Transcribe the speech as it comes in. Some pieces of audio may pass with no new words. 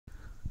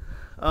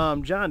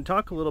John,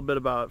 talk a little bit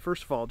about,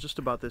 first of all, just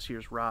about this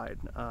year's ride.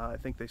 I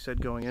think they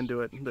said going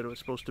into it that it was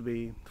supposed to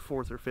be the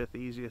fourth or fifth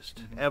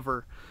easiest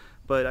ever,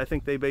 but I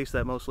think they base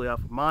that mostly off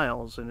of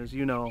miles, and as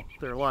you know,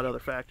 there are a lot of other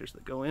factors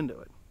that go into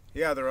it.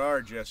 Yeah, there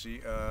are,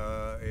 Jesse.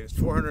 It's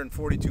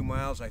 442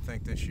 miles, I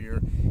think, this year.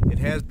 It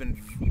has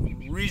been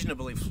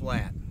reasonably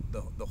flat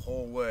the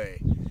whole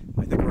way.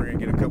 I think we're going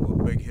to get a couple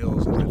of big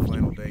hills on that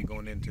final day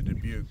going into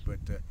Dubuque, but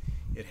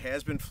it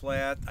has been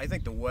flat. I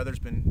think the weather's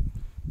been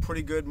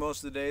pretty good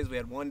most of the days. We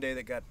had one day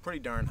that got pretty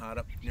darn hot,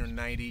 up near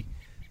 90,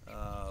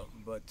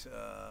 but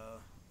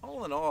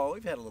all in all,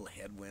 we've had a little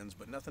headwinds,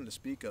 but nothing to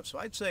speak of. So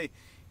I'd say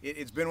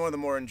it's been one of the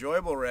more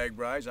enjoyable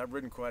RAGBRAIs. I've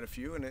ridden quite a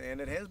few, and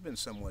it has been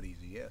somewhat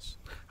easy, yes.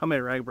 How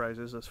many RAGBRAIs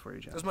is this for you,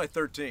 John? This is my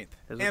 13th,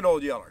 Is and it?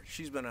 Old Yeller.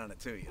 She's been on it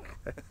too, you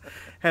know.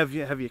 Have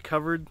you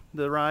covered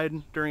the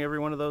ride during every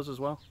one of those as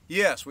well?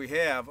 Yes, we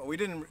have. We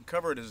didn't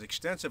cover it as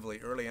extensively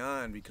early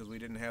on because we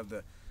didn't have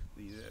the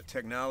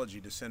technology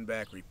to send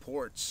back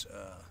reports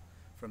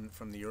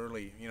from the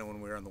early, you know, when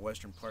we were on the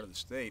western part of the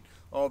state.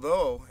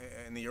 Although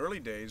in the early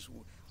days,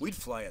 we'd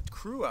fly a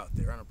crew out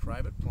there on a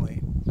private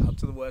plane out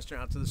to the western,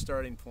 out to the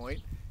starting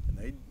point, and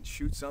they'd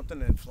shoot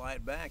something and fly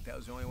it back. That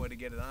was the only way to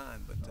get it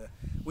on. But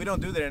we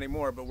don't do that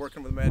anymore. But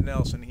working with Matt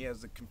Nelson, he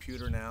has the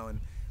computer now,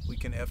 and we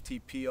can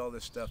FTP all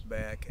this stuff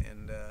back,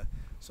 and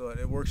so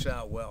it works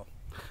out well.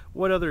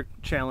 What other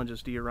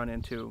challenges do you run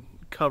into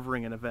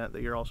covering an event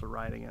that you're also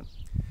riding in?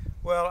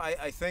 Well,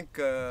 I think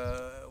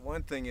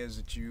one thing is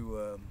that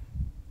you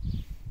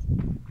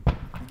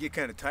get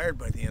kind of tired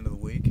by the end of the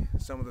week.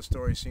 Some of the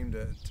stories seem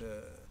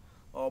to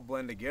all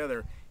blend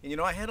together. And you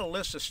know, I had a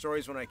list of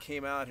stories when I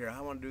came out here. I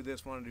want to do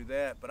this, want to do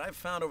that. But I've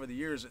found over the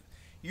years that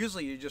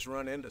usually you just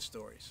run into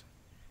stories.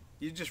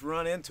 You just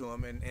run into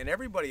them, and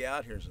everybody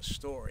out here is a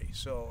story.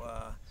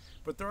 So,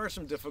 but there are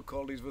some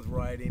difficulties with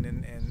riding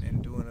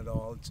and doing it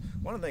all. It's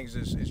one of the things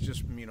is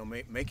just, you know,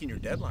 making your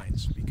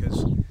deadlines,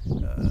 because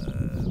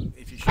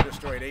if you shoot a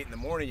story at 8 in the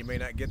morning, you may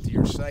not get to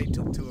your site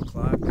till 2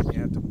 o'clock, and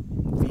you have to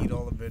feed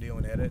all the video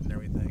and edit and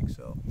everything.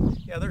 So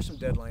yeah, there's some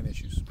deadline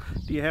issues.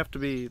 Do you have to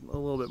be a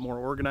little bit more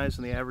organized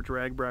than the average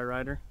RAGBRAI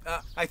rider?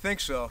 I think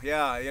so,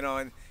 yeah. You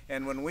know,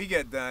 and when we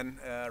get done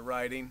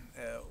riding,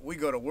 we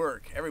go to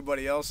work.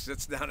 Everybody else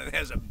sits down and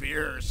has a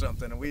beer or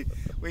something, and we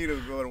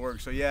do go to work.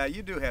 So yeah,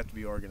 you do have to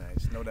be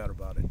organized, no doubt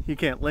about it. You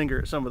can't linger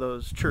at some of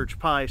those church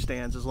pie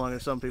stands as long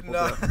as some people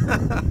No.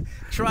 do.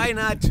 Try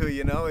not to,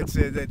 you know.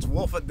 It's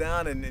wolf it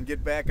down and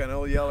get back on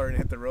Old Yeller and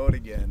hit the road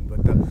again. But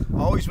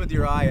always with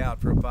your eye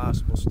out for a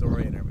possible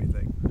story and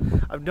everything.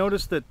 I've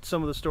noticed that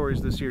some of the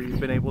stories this year you've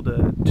been able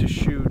to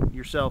shoot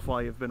yourself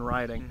while you've been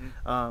riding.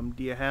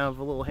 Do you have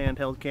a little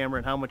handheld camera,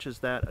 and how much is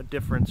that a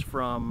difference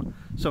from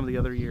some of the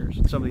other years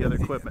and some of the other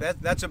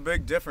equipment? That's a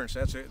big difference.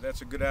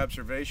 That's a good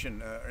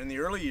observation. In the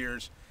early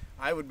years,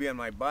 I would be on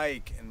my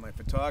bike, and my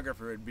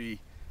photographer would be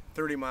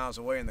 30 miles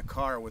away in the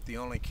car with the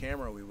only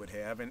camera we would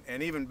have.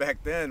 And even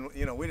back then,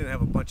 you know, we didn't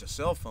have a bunch of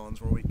cell phones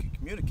where we could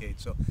communicate.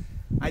 So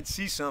I'd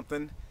see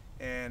something,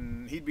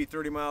 and he'd be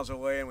 30 miles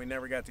away, and we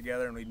never got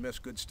together, and we'd miss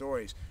good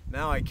stories.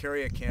 Now I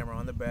carry a camera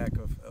on the back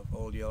of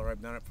Old Yeller.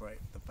 I've done it for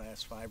the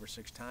past 5 or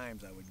 6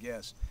 times, I would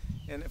guess.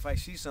 And if I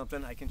see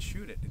something, I can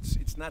shoot it.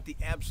 It's not the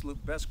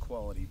absolute best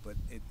quality, but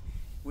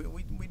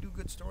we do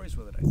good stories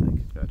with it, I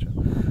think.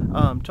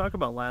 Gotcha. Talk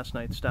about last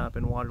night's stop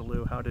in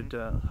Waterloo. How did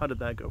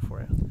that go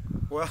for you?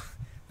 Well,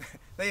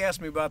 they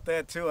asked me about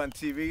that too on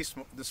TV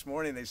this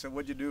morning. They said,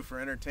 "What'd you do for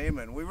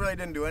entertainment?" We really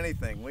didn't do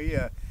anything.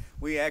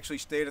 We actually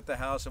stayed at the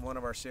house of one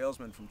of our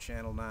salesmen from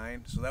Channel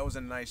 9, so that was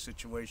a nice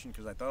situation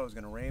because I thought it was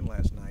going to rain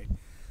last night.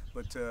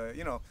 But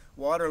you know,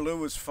 Waterloo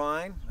was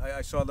fine.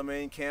 I saw the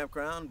main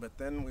campground, but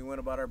then we went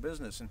about our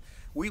business. And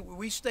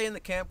we stay in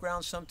the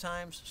campground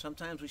sometimes.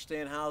 Sometimes we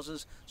stay in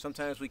houses.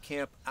 Sometimes we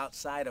camp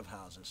outside of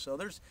houses. So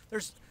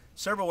there's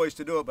several ways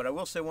to do it. But I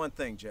will say one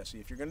thing,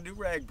 Jesse: if you're going to do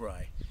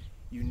RAGBRAI,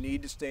 you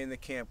need to stay in the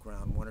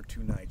campground 1 or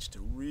 2 nights to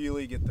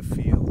really get the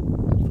feel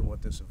for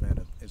what this event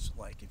is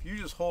like. If you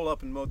just hole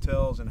up in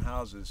motels and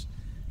houses,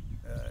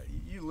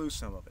 you lose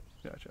some of it.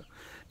 Gotcha.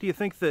 Do you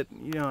think that,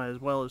 you know,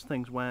 as well as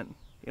things went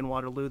in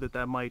Waterloo,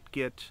 that might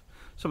get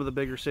some of the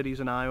bigger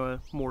cities in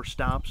Iowa more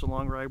stops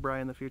along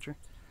RAGBRAI in the future?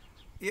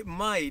 It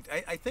might.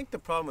 I think the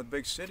problem with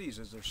big cities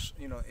is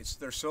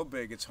they're so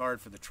big, it's hard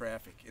for the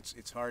traffic.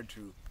 It's hard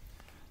to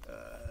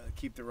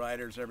keep the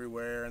riders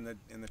everywhere and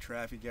the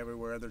traffic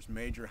everywhere. There's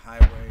major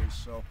highways,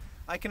 so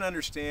I can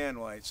understand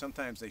why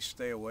sometimes they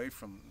stay away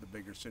from the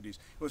bigger cities.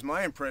 It was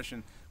my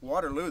impression,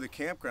 Waterloo,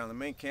 the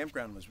main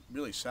campground was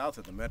really south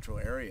of the metro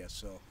area,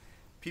 so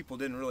people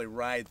didn't really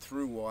ride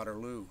through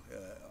Waterloo,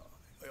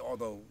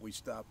 although we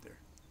stopped there.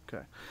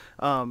 Okay.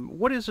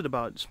 What is it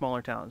about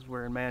smaller towns?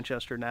 We're in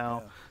Manchester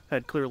now,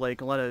 had Clear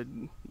Lake, a lot of,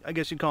 I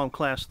guess you'd call them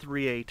Class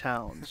 3A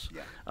towns.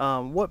 Yeah.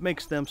 What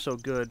makes them so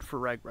good for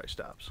RAGBRAI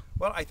stops?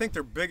 Well, I think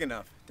they're big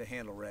enough to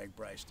handle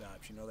RAGBRAI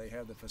stops. You know, they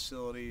have the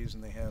facilities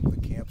and they have the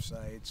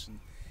campsites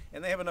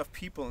and they have enough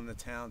people in the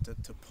town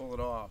to pull it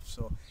off.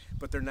 So,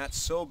 but they're not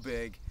so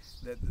big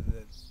that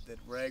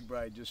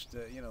RAGBRAI just,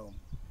 you know,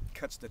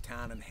 cuts the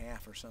town in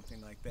half or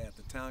something like that.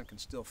 The town can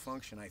still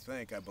function, I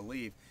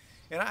believe.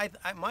 And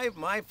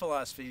my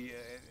philosophy,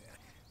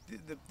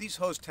 these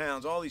host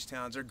towns, all these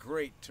towns, are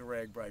great to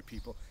RAGBRAI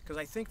people because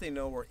I think they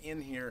know we're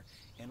in here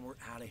and we're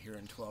out of here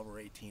in 12 or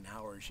 18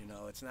 hours. You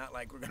know, it's not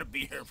like we're going to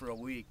be here for a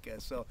week.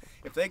 So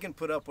if they can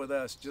put up with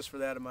us just for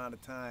that amount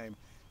of time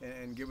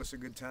and give us a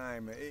good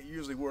time, it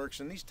usually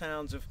works. And these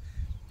towns of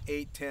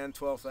 8, 10,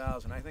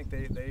 12,000, I think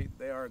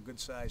they are a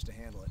good size to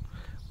handle it.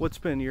 What's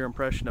been your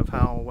impression of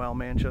how well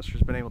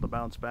Manchester's been able to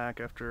bounce back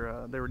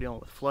after they were dealing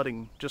with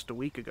flooding just a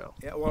week ago?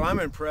 Yeah, well, I'm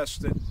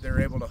impressed that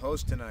they're able to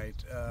host tonight.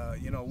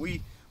 You know,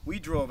 we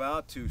drove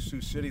out to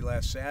Sioux City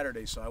last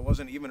Saturday, so I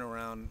wasn't even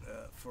around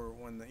for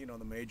when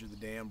the major the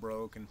dam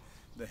broke and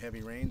the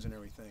heavy rains and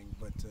everything.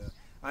 But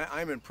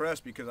I'm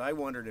impressed because I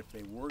wondered if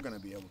they were going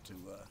to be able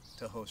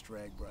to host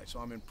RAGBRAI.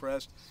 So I'm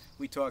impressed.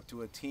 We talked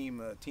to a team,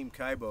 Team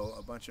Kaibo,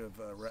 a bunch of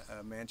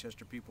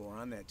Manchester people were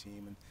on that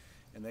team,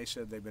 and they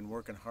said they've been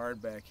working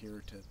hard back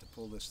here to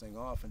pull this thing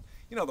off. And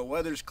you know, the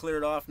weather's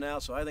cleared off now,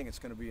 so I think it's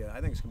going to be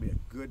a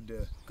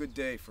good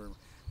day for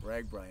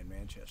RAGBRAI in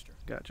Manchester.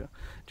 Gotcha.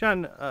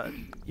 John,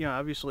 you know,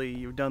 obviously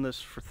you've done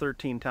this for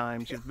 13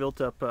 times. You've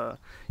built up,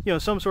 you know,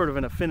 some sort of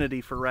an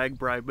affinity for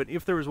RAGBRAI, but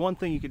if there was one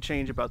thing you could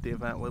change about the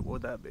event, what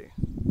would that be?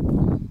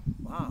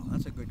 Wow,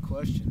 that's a good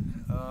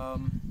question.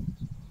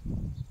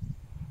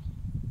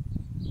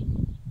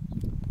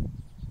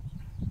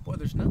 Boy,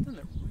 there's nothing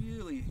that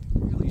really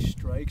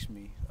strikes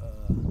me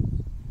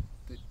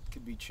that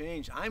could be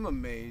changed. I'm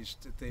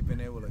amazed that they've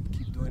been able to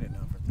keep doing it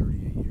now for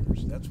 38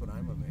 years. That's what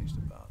I'm amazed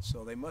about.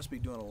 So they must be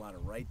doing a lot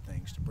of right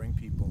things to bring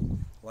people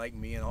like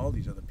me and all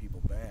these other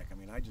people back. I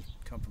mean, I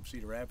just come from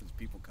Cedar Rapids.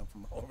 People come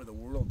from all over the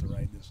world to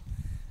ride this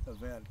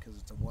event because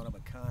it's a one of a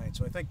kind.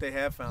 So I think they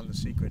have found the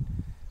secret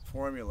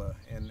formula,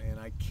 and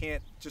I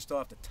can't just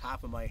off the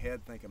top of my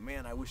head think of,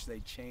 man, I wish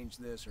they'd change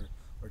this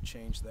or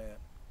change that.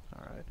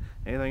 All right.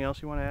 Anything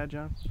else you want to add,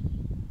 John?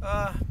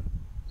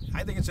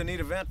 I think it's a neat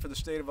event for the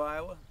state of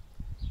Iowa.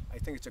 I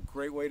think it's a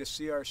great way to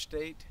see our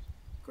state,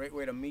 great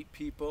way to meet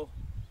people,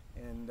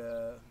 and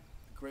a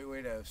great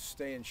way to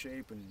stay in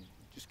shape and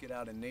just get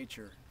out in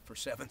nature for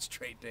 7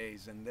 straight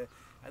days. And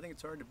I think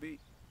it's hard to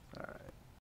beat. All right.